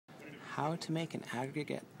how to make an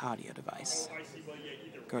aggregate audio device.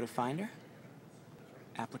 Go to Finder,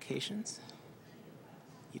 Applications,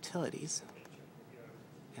 Utilities,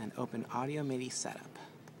 and open Audio MIDI Setup.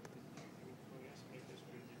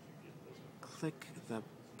 Click the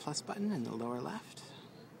plus button in the lower left.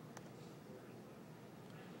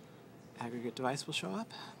 Aggregate device will show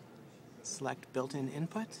up. Select built-in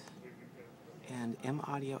input and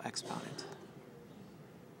M-Audio Xponent.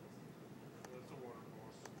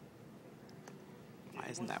 Why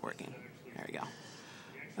isn't that working? There we go.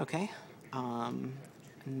 Okay.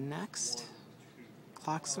 Next,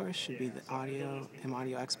 clock source should be the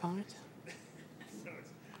M-Audio Xponent.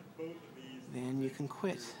 Then you can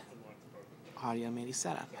quit Audio MIDI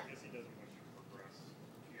Setup.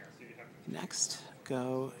 Next,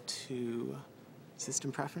 go to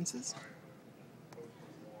System Preferences.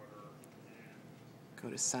 Go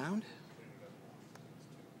to Sound.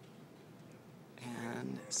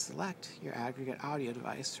 And select your aggregate audio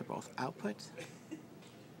device for both output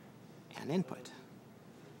and input.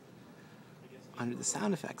 Under the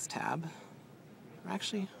Sound Effects tab, or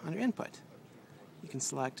actually under Input, you can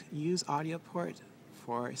select Use Audio Port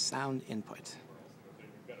for sound input.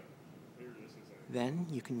 Then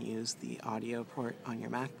you can use the audio port on your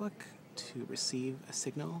MacBook to receive a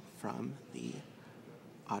signal from the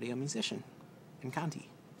audio musician in Conti.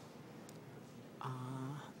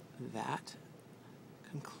 That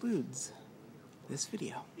concludes this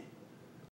video.